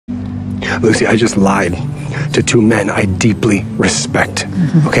Lucy, I just lied to two men I deeply respect.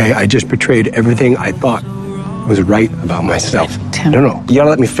 Okay? I just betrayed everything I thought was right about myself. Tim. No, you gotta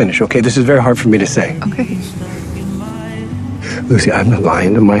let me finish, okay? This is very hard for me to say. Okay. Lucy, I've been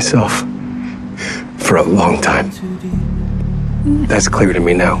lying to myself for a long time. That's clear to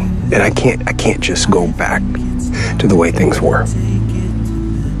me now. And I can't just go back to the way things were.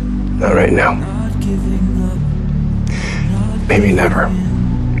 Not right now. Maybe never.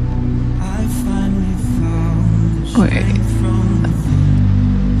 Wait.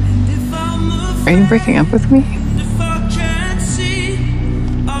 Are you breaking up with me?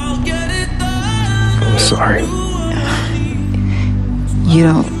 I'm sorry.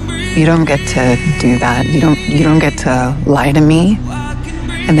 You don't get to do that. You don't get to lie to me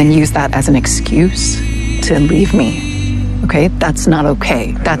and then use that as an excuse to leave me. Okay? That's not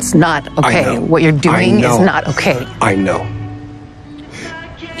okay. That's not okay. What you're doing is not okay. I know.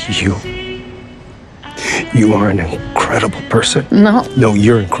 You are an incredible person. No. No,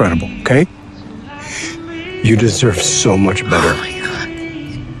 you're incredible, okay? You deserve so much better. Oh my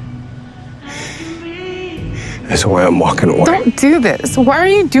God. That's why I'm walking away. Don't do this. Why are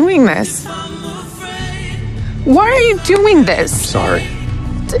you doing this? Why are you doing this? Sorry.